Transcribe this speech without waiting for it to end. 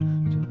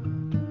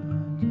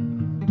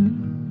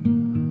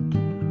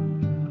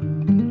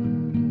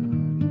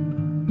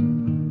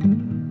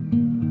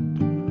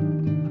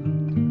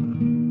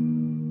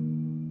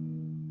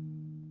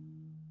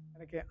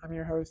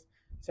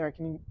Sarah,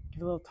 can you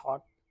give a little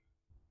talk?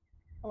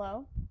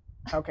 Hello?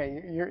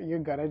 Okay, you're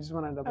good. I just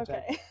want to double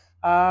check. Okay.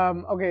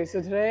 Okay,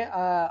 so today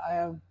I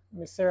have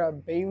Miss Sarah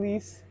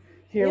Baylis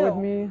here with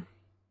Ew. me.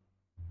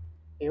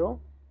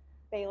 Ew?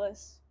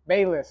 Baylis.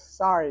 Baylis.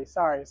 Sorry.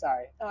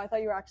 Oh, I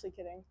thought you were actually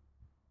kidding.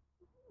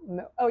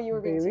 No. Oh, you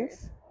were being Baylis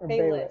serious. or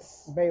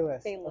Baylis.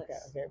 Baylis.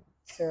 Baylis. Okay.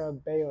 Sarah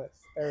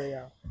Baylis. There we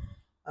go.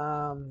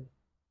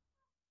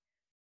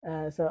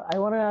 So I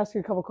want to ask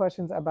you a couple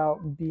questions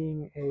about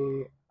being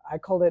I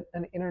called it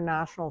an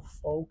international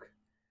folk,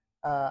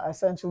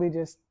 essentially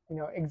just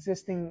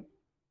existing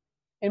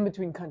in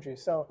between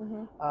countries. So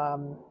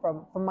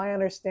from my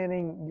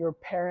understanding, your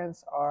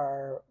parents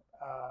are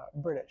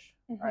British,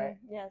 right?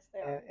 Yes,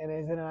 they are. And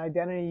is it an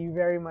identity you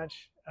very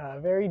much,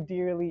 very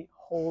dearly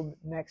hold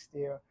next to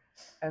you?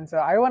 And so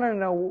I want to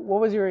know,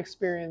 what was your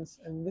experience?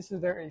 And this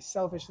is very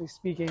selfishly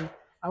speaking.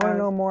 I want to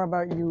know more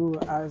about you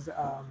as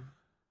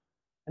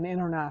an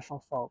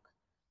international folk,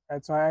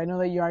 right? So I know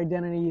that your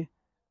identity,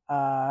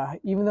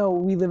 even though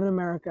we live in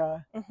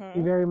America,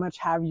 you very much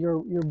have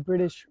your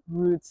British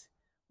roots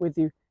with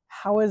you.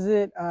 How is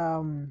it, I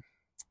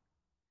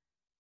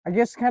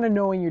guess, kind of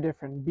knowing you're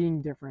different,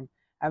 being different?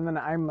 And then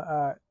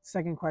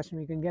second question,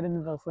 we can get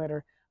into this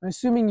later. I'm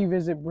assuming you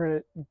visit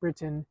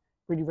Britain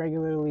pretty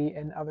regularly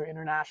and other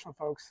international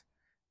places.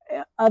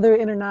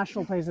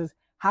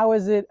 How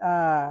is it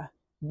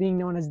being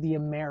known as the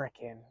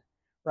American,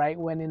 right?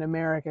 When in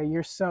America,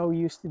 you're so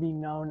used to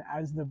being known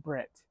as the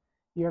Brit.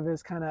 You have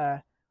this kind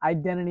of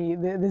identity,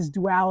 this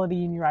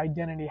duality in your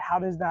identity. How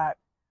does that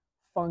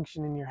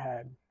function in your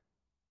head?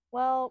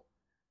 Well,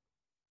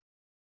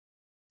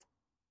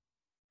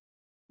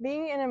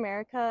 being in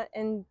America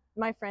and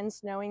my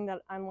friends knowing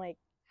that I'm like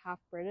half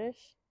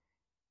British,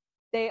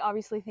 they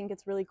obviously think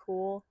it's really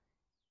cool.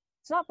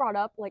 It's not brought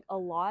up like a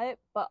lot,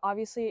 but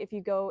obviously if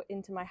you go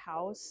into my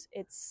house,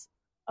 it's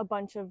a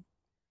bunch of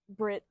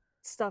Brit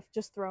stuff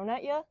just thrown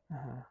at you.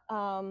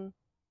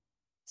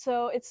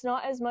 So it's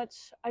not as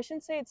much, I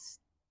shouldn't say it's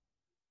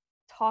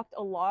talked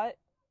a lot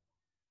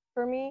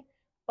for me,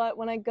 but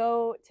when I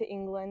go to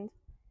England,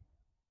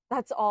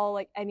 that's all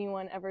like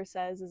anyone ever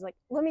says is like,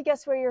 let me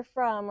guess where you're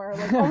from, or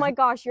like, oh my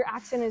gosh, your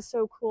accent is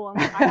so cool. I'm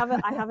like,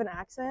 I have an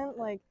accent,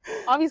 like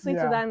obviously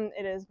to them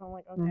it is, but I'm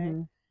like,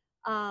 okay.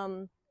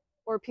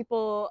 Or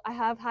I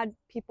have had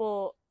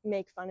people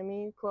make fun of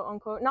me, quote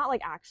unquote, not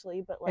like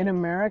actually, but like in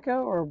America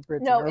or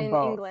Britain? No, or in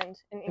both? England.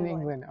 In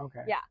England,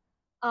 okay. Yeah.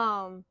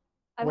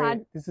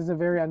 This is a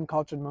very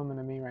uncultured moment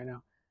of me right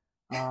now.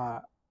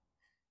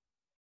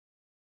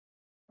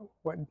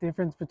 What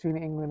difference between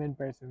England and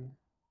Britain?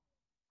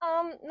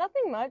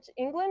 Nothing much.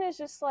 England is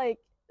just like,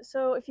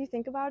 so if you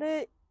think about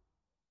it,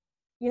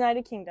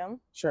 United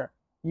Kingdom. Sure.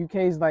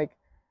 UK's like,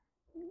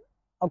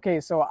 okay,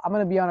 so I'm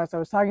gonna be honest. I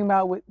was talking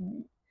about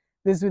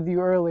this with you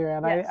earlier,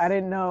 and yes. I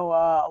didn't know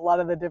a lot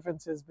of the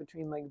differences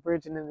between like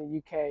Britain and the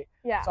UK.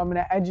 Yeah. So I'm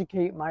gonna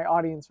educate my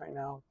audience right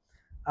now.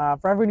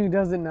 For everyone who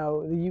doesn't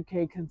know, the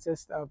UK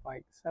consists of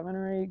like 7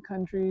 or 8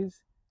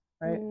 countries,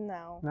 right?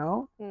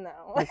 No.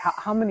 Like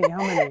how many?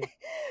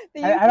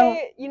 The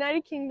UK,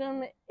 United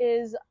Kingdom,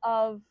 is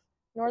of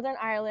Northern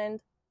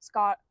Ireland,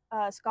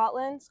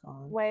 Scotland,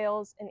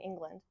 Wales, and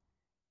England.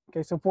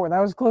 Okay, so 4. That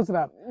was close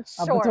enough.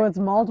 Sure. So it's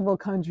multiple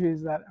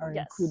countries that are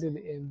included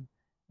in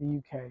the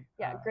UK.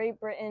 Yeah, Great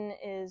Britain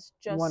is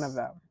just one of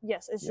them.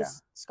 Yes, it's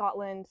just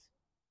Scotland,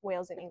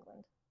 Wales, and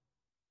England.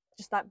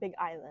 Just that big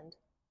island.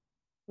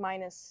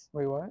 Minus.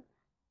 Wait, what?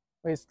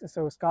 Wait,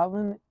 so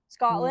Scotland?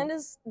 Scotland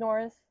is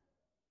north,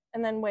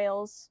 and then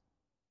Wales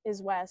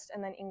is west,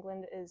 and then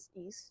England is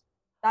east.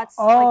 That's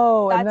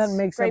and that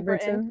makes Great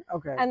Britain.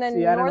 Okay. And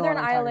then Northern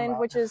Ireland,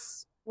 which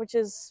is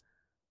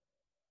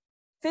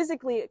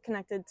physically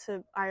connected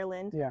to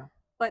Ireland. Yeah.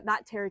 But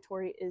that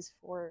territory is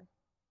for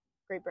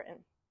Great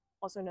Britain,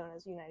 also known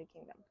as United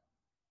Kingdom.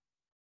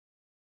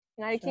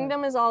 United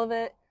Kingdom is all of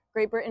it.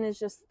 Great Britain is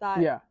just that.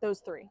 Yeah.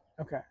 Those 3.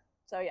 Okay.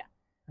 So yeah.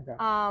 Okay.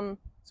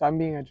 So I'm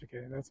being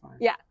educated. That's fine.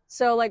 Yeah.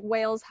 So like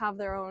Wales have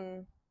their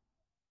own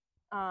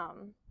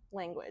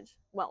language,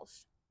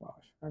 Welsh.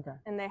 Okay.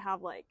 And they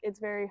have like, it's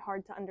very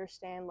hard to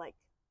understand, like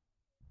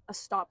a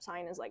stop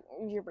sign is like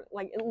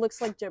it looks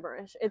like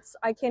gibberish.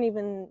 I can't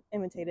even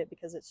imitate it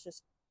because it's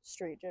just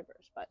straight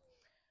gibberish, but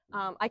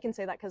I can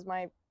say that because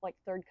my like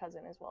 3rd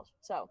cousin is Welsh.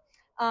 So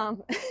I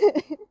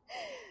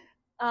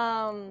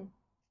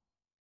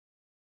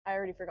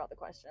already forgot the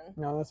question.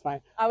 No, that's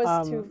fine. I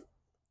was too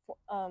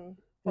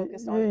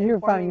focused on you're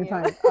fine.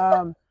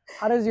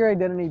 How does your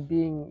identity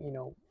being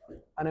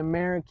an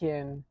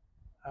American,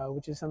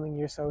 which is something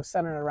you're so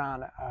centered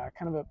around,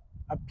 kind of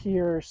a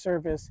peer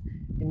service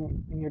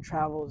in your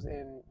travels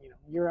in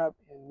Europe,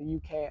 in the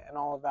UK, and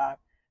all of that,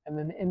 and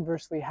then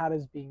inversely, how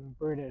does being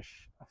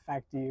British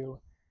affect you,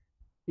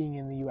 being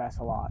in the US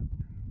a lot?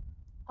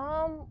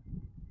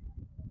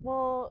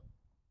 Well,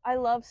 I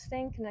love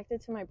staying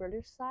connected to my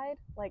British side,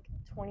 like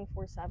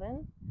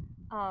 24/7.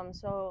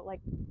 So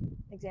like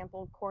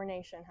example,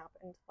 coronation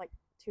happened like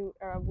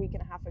a week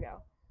and a half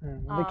ago.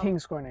 The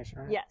King's coronation,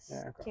 right? Yes,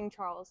 yeah, okay. King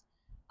Charles.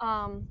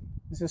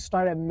 This is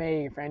start of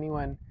May for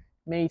anyone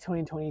May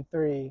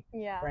 2023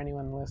 Yeah. for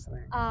anyone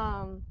listening.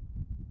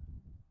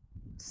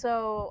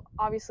 So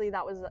obviously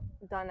that was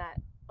done at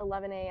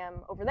 11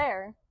 a.m. over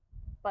there,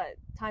 but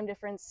time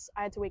difference,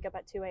 I had to wake up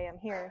at 2 a.m.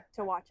 here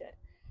to watch it.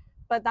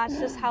 But that's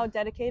just how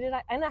dedicated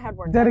I had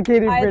work.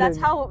 Dedicated British. That's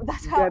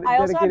how I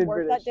also had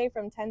work British. that day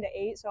from 10 to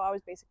 8, so I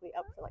was basically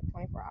up for like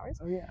 24 hours.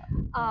 Oh yeah.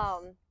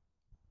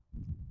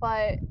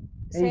 But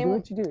hey, you do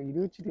what you do. You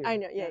do what you do. I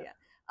know, yeah.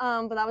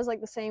 But that was like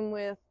the same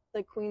with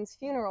the Queen's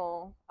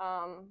funeral,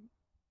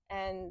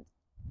 and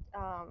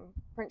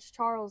Prince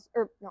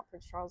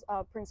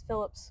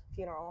Philip's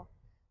funeral,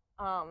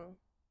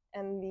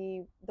 and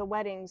the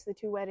weddings, the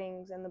 2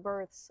 weddings, and the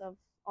births of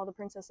all the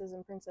princesses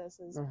and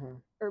princesses.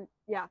 But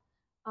yeah,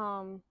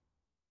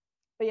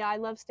 I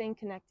love staying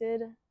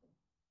connected.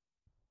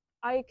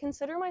 I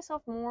consider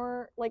myself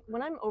more like,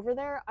 when I'm over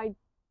there, I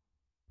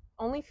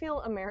only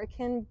feel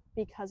American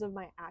because of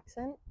my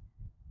accent.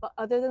 But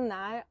other than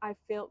that, I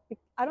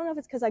don't know if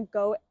it's because we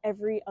go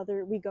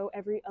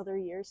every other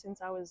year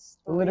since I was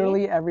 3.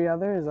 Literally every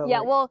other? Is that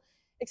yeah, well,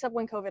 except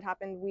when COVID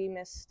happened, we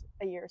missed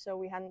a year, so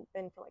we hadn't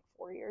been for like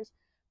 4 years.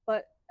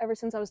 But ever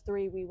since I was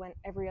 3, we went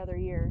every other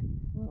year.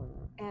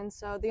 And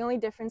so the only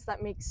difference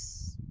that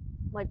makes,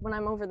 like, when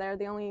I'm over there,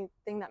 the only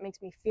thing that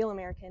makes me feel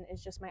American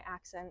is just my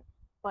accent.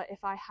 But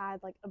if I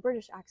had like a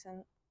British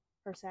accent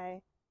per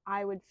se,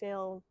 I would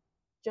feel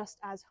just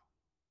as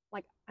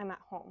like I'm at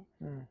home.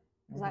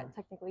 That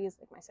technically is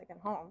like my second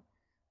home.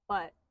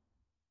 But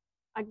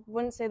I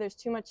wouldn't say there's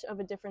too much of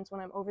a difference when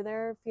I'm over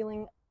there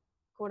feeling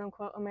quote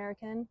unquote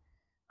American.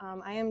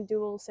 I am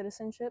dual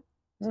citizenship,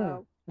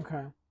 so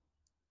okay.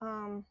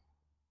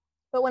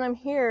 But when I'm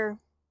here,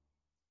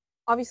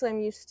 obviously I'm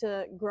used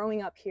to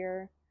growing up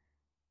here,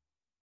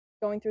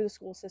 going through the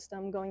school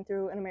system, going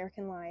through an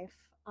American life.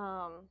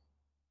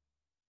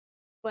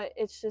 But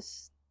it's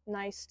just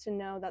nice to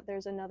know that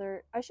there's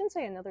another, I shouldn't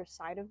say another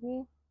side of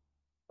me,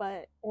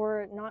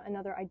 or not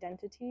another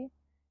identity,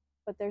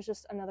 but there's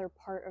just another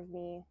part of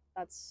me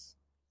that's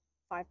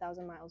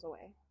 5,000 miles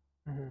away.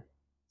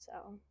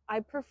 So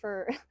I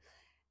prefer,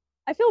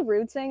 I feel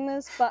rude saying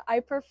this, but I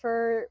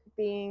prefer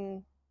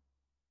being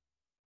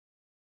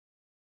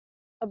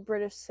a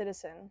British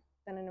citizen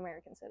than an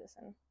American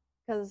citizen.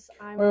 Because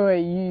I'm...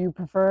 Wait, you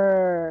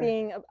prefer...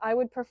 I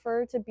would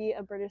prefer to be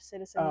a British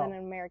citizen than an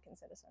American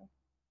citizen.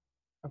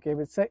 Okay,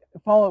 but a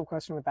follow-up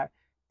question with that.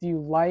 Do you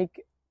like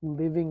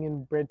living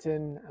in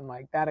Britain and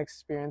like that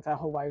experience, that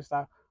whole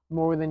lifestyle,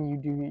 more than you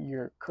do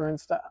your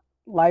current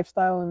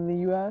lifestyle in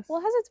the US?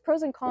 Well, it has its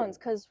pros and cons,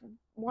 because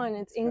one,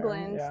 it's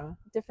England, yeah.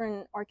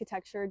 Different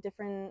architecture,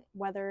 different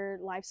weather,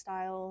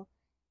 lifestyle.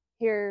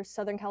 Here,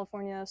 Southern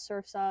California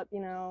surfs up,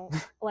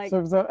 like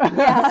surfs up.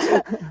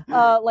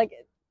 yeah, like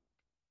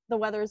the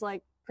weather's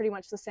like pretty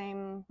much the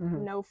same,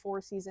 no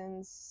 4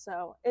 seasons,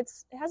 so it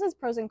has its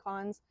pros and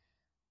cons.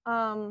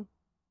 My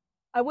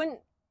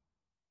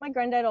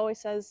granddad always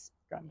says,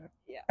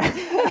 yeah.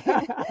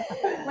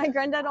 My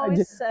granddad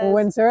always says,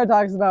 when Sarah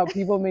talks about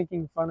people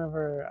making fun of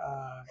her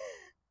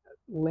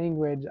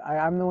language,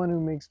 I'm the one who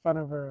makes fun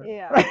of her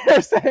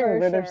for saying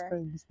British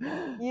things.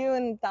 You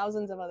and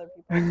thousands of other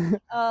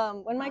people.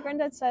 When my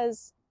granddad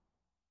says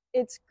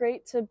it's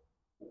great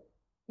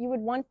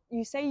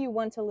you say you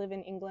want to live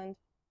in England,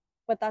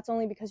 but that's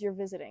only because you're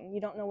visiting.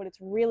 You don't know what it's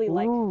really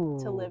like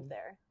to live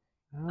there.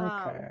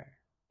 Okay.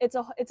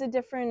 It's a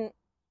different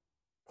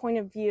point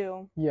of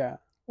view. Yeah.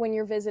 When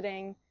you're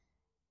visiting,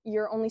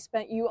 you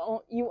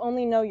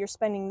only know you're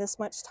spending this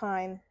much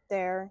time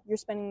there, you're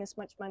spending this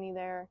much money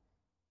there,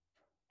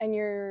 and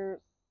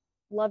you're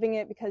loving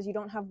it because you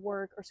don't have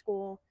work or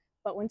school.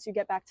 But once you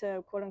get back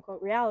to quote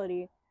unquote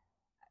reality,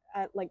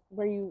 at like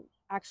where you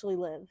actually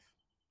live,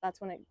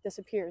 that's when it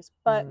disappears.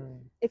 But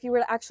if you were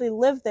to actually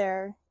live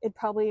there, it'd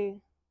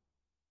probably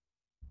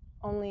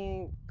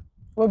only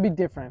would be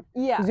different.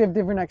 Yeah, because you have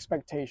different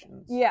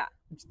expectations. Yeah,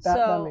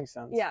 that makes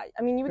sense. Yeah,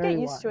 I mean, you would get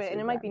used to it, and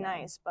it might be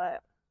nice,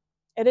 but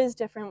it is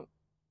different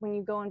when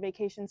you go on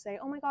vacation. Say,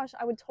 oh my gosh,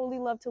 I would totally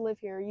love to live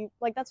here.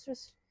 That's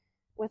just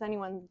with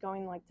anyone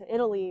going like to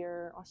Italy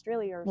or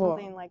Australia or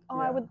something, like,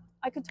 oh,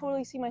 I could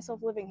totally see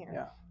myself living here.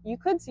 Yeah. You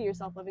could see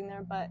yourself living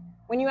there, but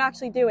when you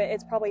actually do it,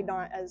 it's probably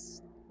not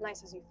as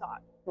nice as you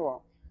thought.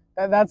 Well,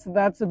 that's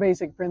the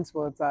basic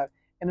principle. It's that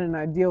in an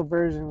ideal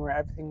version where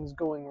everything's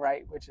going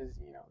right, which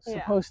is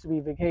supposed to be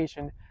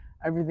vacation,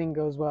 everything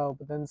goes well,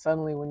 but then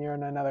suddenly when you're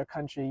in another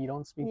country, you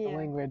don't speak the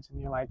language,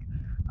 and you're like,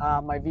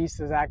 my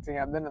visa's acting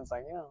up. Then it's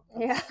like,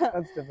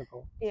 that's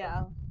difficult.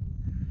 Yeah.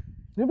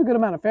 You have a good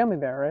amount of family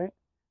there, right?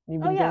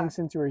 You've been going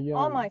since you were young.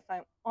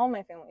 All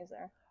my family is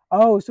there.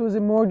 Oh, so is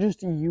it more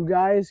just you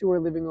guys who are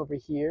living over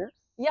here?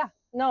 Yeah.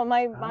 No,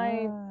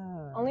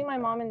 only my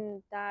mom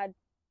and dad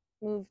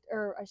moved,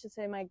 or I should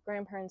say my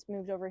grandparents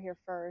moved over here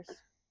first.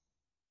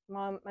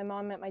 My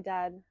mom met my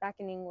dad back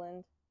in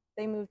England.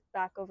 They moved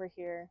back over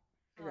here.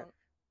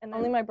 And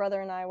only my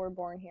brother and I were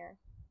born here.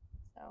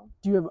 So.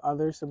 Do you have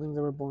other siblings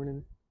that were born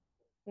in?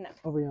 No.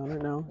 Over yonder?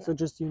 No. So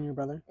just you and your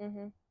brother?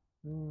 And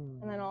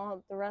then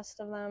all the rest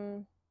of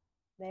them,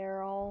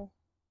 they're all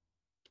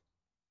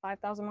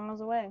 5,000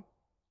 miles away.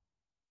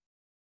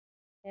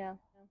 Yeah.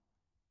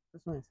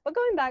 That's nice. But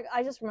going back,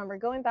 I just remember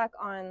going back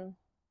on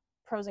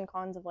pros and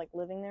cons of like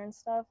living there and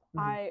stuff.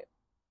 I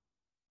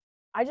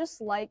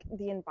just like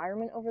the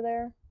environment over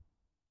there.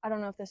 I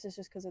don't know if this is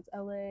just because it's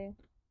LA.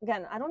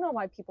 Again, I don't know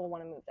why people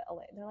want to move to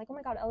LA. They're like, oh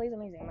my god, LA is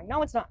amazing. I'm like,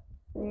 no, it's not.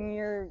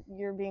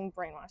 You're being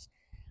brainwashed.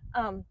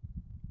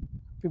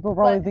 People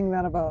probably think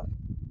that about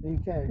the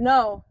UK.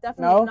 No,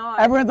 definitely not.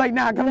 Everyone's like,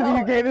 nah, come to the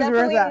UK. This is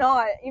where it's definitely at.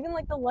 not. Even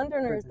like the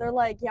Londoners, they're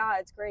like, yeah,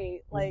 it's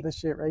great. Like this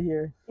is the shit right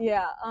here.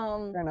 Yeah.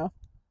 Fair enough.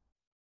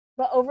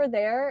 But over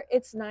there,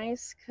 it's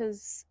nice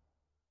because,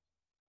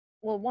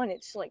 well, one,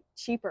 it's like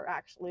cheaper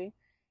actually,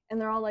 and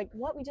they're all like,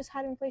 "What? We just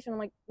had inflation." I'm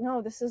like,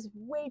 "No, this is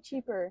way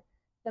cheaper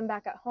than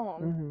back at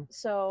home."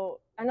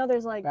 So I know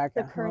there's like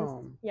the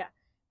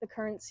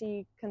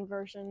currency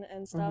conversion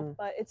and stuff,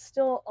 but it's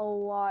still a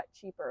lot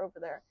cheaper over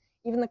there.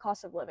 Even the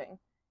cost of living,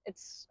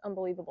 it's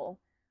unbelievable.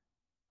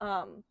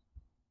 But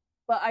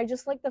I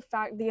just like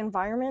the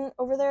environment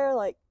over there.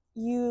 Like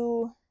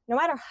no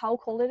matter how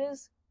cold it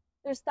is,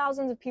 there's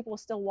thousands of people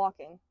still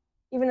walking,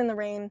 even in the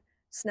rain,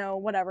 snow,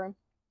 whatever.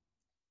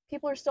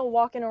 People are still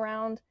walking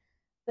around.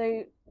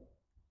 They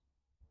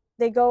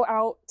go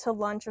out to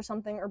lunch or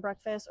something, or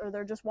breakfast, or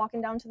they're just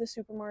walking down to the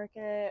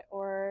supermarket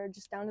or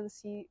just down to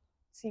the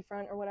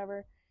seafront or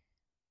whatever.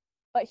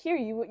 But here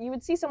you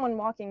would see someone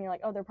walking, you're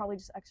like, oh, they're probably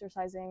just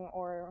exercising,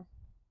 or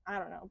I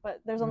don't know.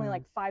 But there's only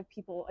like 5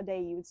 people a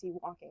day you would see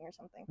walking or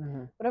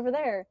something. But over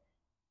there,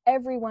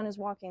 everyone is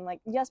walking.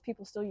 Like, yes,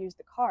 people still use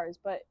the cars,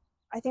 but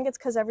I think it's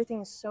because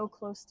everything is so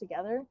close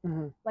together.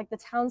 Like the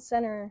town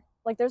center,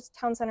 like there's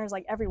town centers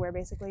like everywhere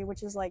basically,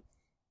 which is like,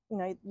 you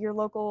know, your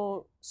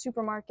local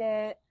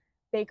supermarket,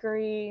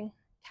 bakery,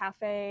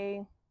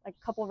 cafe, like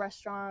a couple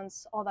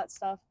restaurants, all that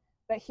stuff.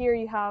 But here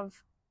you have,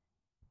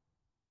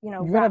 you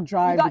know, you gotta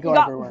drive to go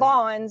everywhere.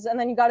 Vaughn's, and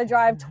then you gotta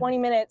drive 20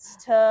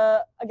 minutes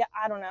to,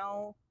 I don't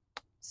know,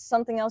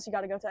 something else you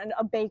gotta go to,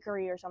 a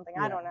bakery or something.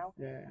 I don't know.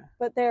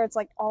 But there it's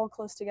like all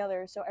close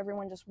together, so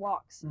everyone just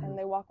walks and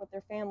they walk with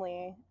their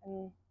family,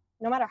 and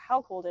no matter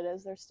how cold it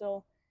is, they're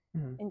still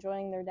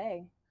enjoying their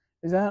day.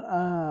 Is that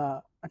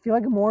I feel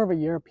like more of a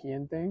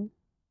European thing,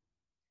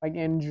 like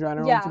in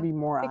general, to be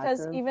more active?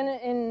 Because even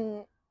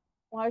in,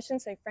 well, I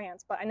shouldn't say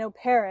France, but I know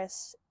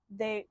Paris,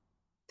 they're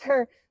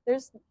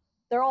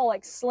all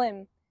like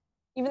slim,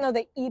 even though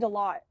they eat a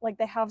lot. Like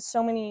they have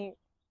so many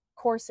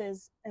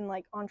courses and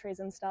like entrees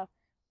and stuff,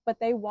 but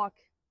they walk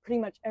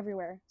pretty much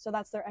everywhere, so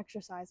that's their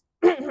exercise.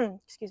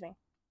 Excuse me.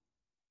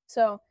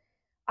 So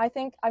I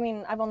think, I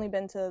mean, I've only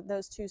been to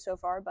those 2 so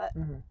far, but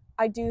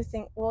I do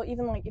think, well,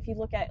 even like if you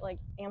look at like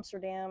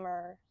Amsterdam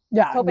or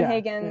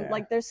Copenhagen,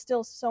 like there's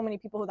still so many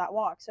people that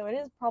walk. So it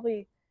is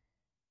probably,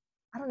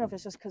 I don't know if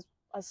it's just because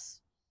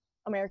us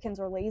Americans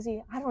are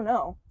lazy. I don't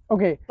know.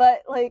 Okay.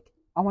 But like,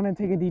 I want to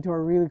take a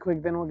detour really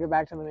quick, then we'll get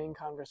back to the main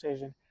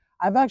conversation.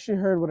 I've actually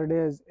heard what it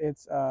is.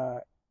 It's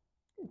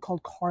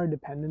called car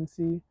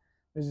dependency.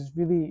 There's this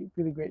really,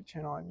 really great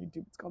channel on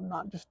YouTube. It's called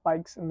Not Just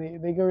Bikes, and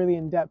they go really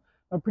in depth.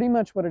 But pretty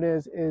much what it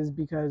is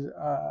because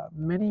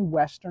many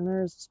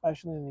Westerners,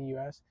 especially in the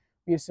US,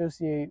 we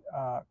associate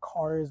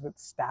cars with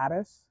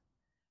status.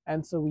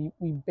 And so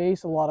we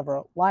base a lot of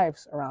our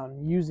lives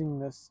around using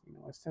this, you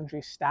know,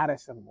 essentially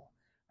status symbol,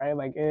 right?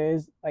 Like it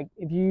is like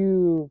if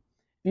you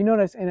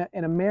notice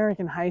in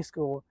American high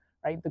school,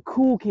 right, the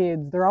cool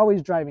kids, they're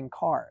always driving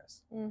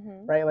cars,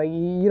 right? Like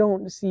you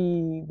don't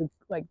see the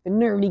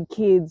nerdy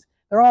kids,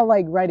 they're all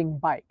like riding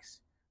bikes.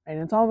 And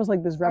it's almost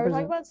like this Are we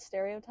talking about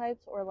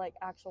stereotypes or like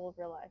actual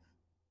real life?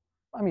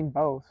 I mean,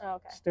 both. Oh,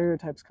 okay.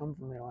 Stereotypes come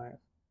from real life,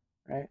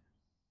 right?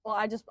 Well,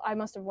 I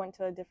must have went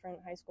to a different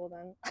high school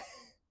then.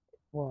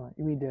 Well,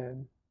 we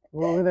did.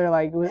 What were there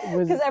like?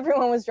 Because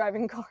everyone was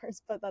driving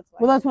cars, but that's why.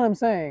 Well, that's what I'm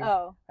saying.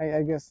 Oh.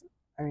 I guess,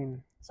 I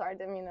mean. Sorry, I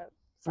didn't mean to.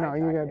 No,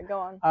 you're good. Go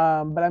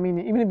on. But I mean,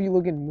 even if you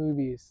look in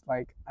movies,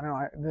 like, I don't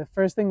know, the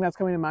first thing that's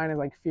coming to mind is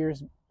like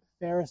Ferris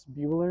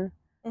Bueller.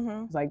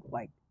 It's like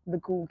the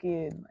cool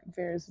kid, like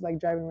Ferris is like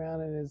driving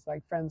around in his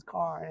like friend's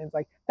car, and it's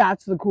like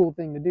that's the cool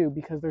thing to do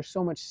because there's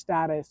so much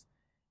status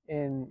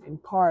in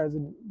cars.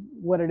 And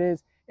what it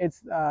is,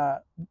 it's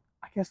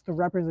I guess the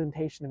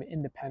representation of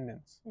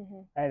independence,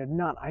 right? And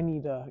not I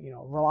need to, you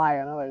know, rely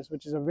on others,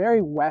 which is a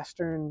very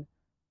Western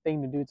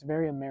thing to do. It's a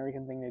very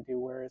American thing to do.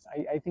 Whereas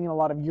I think in a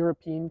lot of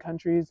European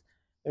countries,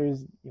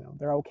 there's, you know,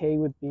 they're okay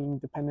with being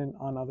dependent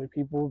on other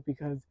people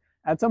because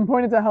at some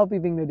point it's a healthy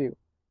thing to do.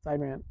 Side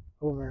rant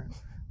over.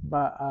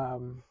 But I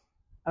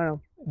don't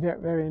know, very,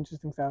 very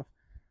interesting stuff.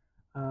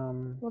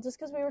 Well, just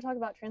because we were talking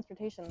about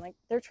transportation, like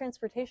their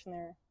transportation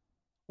there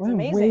is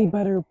amazing. Way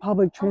better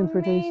public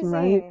transportation,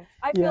 right?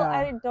 I feel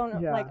I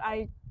don't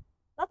like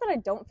not that I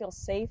don't feel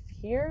safe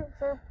here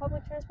for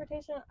public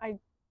transportation. I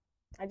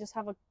just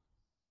have a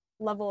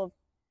level of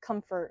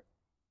comfort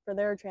for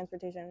their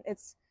transportation.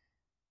 It's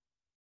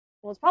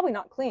probably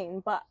not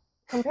clean, but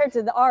compared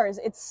to ours,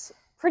 it's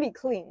pretty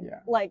clean. Yeah.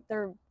 Like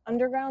their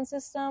underground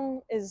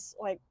system is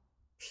like,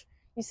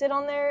 you sit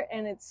on there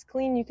and it's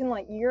clean. You can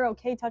you're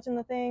okay touching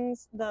the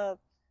things, the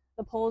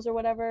poles or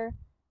whatever.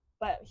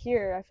 But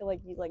here, I feel like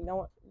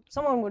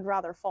someone would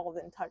rather fall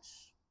than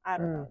touch I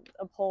don't know,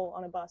 a pole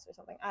on a bus or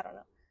something. I don't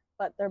know.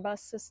 But their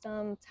bus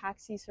system,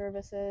 taxi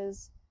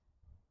services,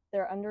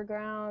 their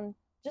underground,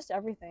 just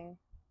everything.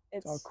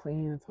 It's all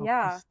clean. It's all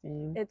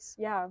pristine. It's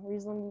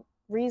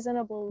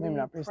reasonably Maybe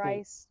not pristine,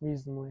 priced.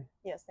 reasonably.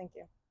 Yes, thank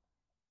you.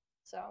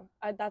 So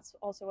that's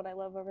also what I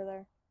love over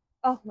there.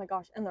 Oh my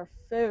gosh, and their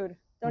food.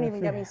 Don't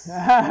even get me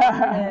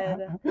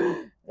started.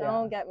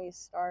 Don't get me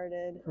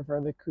started.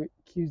 Prefer the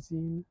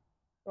cuisine?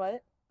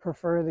 What?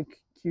 Prefer the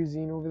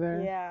cuisine over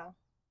there? Yeah.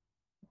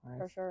 Nice.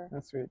 For sure.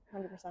 That's sweet.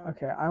 100%.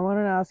 Okay, I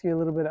wanted to ask you a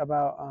little bit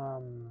about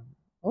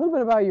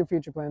your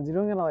future plans. You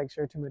don't gotta like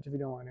share too much if you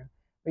don't want to.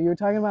 But you were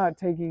talking about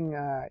taking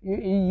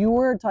you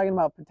were talking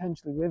about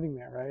potentially living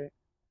there, right?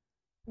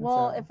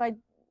 Well, if I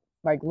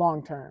like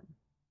long term.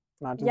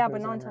 Not just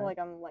but not until like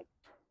I'm like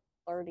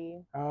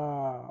 30.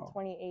 Oh.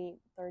 28,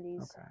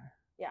 30s. Okay.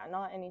 Yeah,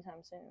 not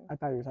anytime soon. I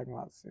thought you were talking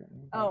about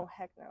soon. Oh,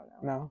 heck no.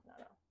 No?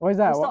 Why is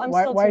that?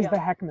 Why is the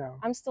heck no?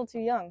 I'm still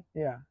too young.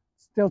 Yeah.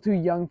 Still too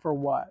young for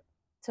what?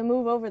 To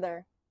move over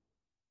there.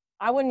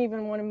 I wouldn't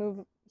even want to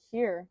move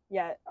here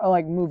yet. Oh,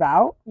 like move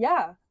out?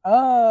 Yeah.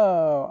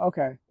 Oh,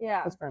 okay.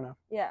 Yeah. That's fair enough.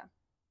 Yeah.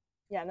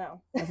 Yeah,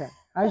 no. Okay.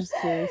 I was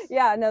just curious.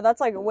 Yeah, no,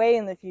 that's like way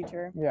in the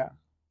future. Yeah.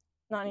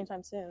 Not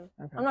anytime soon.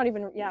 Okay. I'm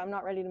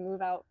not ready to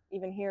move out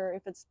even here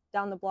if it's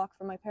down the block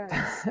from my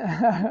parents.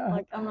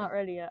 Like, I'm not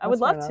ready yet. I would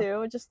love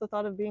to, just the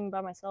thought of being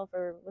by myself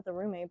or with a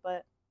roommate,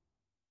 but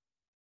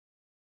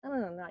I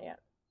don't know, not yet.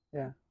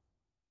 Yeah.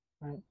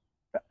 Right.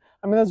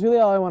 I mean, that's really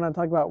all I want to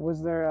talk about.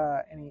 Was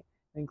there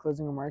any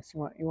closing remarks you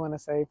want to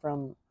say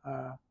from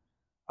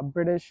a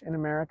British in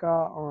America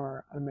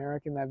or an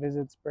American that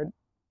visits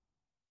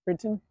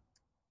Britain?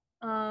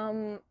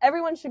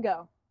 Everyone should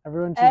go.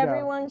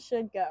 Everyone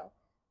should go.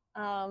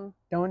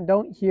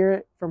 Don't hear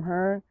it from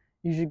her.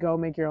 You should go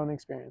make your own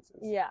experiences.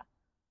 Yeah,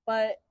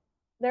 but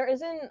there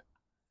isn't.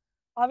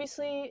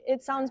 Obviously,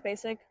 it sounds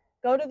basic.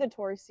 Go to the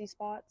touristy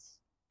spots.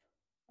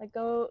 Like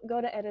go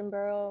to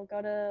Edinburgh,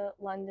 go to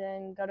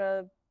London, go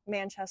to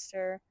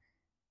Manchester.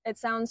 It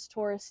sounds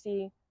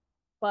touristy,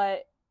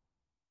 but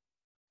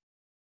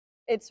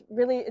it's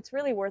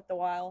really worth the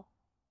while.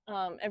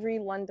 Every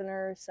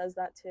Londoner says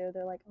that too.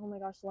 They're like, "Oh my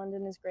gosh,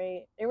 London is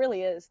great." It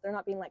really is. They're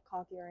not being like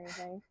cocky or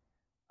anything.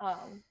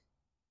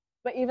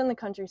 But even the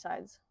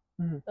countrysides,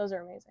 those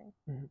are amazing.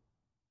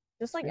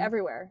 Just like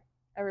everywhere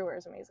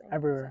is amazing.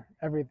 Everywhere, so,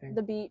 everything.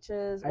 The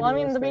beaches. Well, I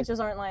mean, the beaches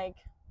aren't like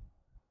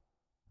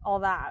all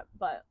that,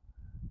 but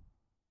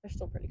they're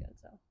still pretty good.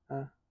 So.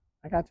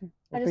 I got you.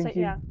 Well,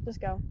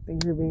 just go.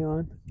 Thank you for being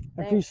on.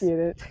 I appreciate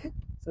it.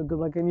 So good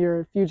luck in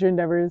your future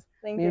endeavors.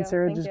 Me and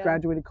Sarah just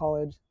graduated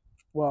college.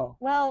 Whoa.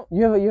 Well,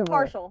 you have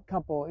partial. a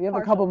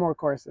couple more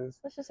courses.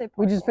 Let's just say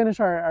partial. We just finished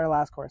our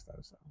last course though,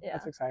 so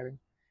that's exciting.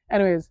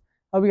 Anyways,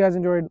 hope you guys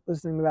enjoyed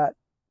listening to that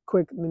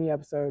quick mini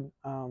episode.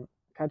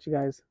 Catch you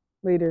guys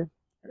later.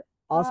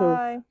 Also,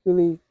 Bye.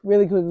 really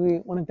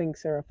quickly want to thank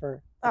Sarah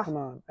for coming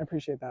on. I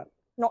appreciate that.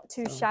 Not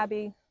too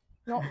shabby.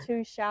 Not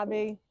too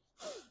shabby.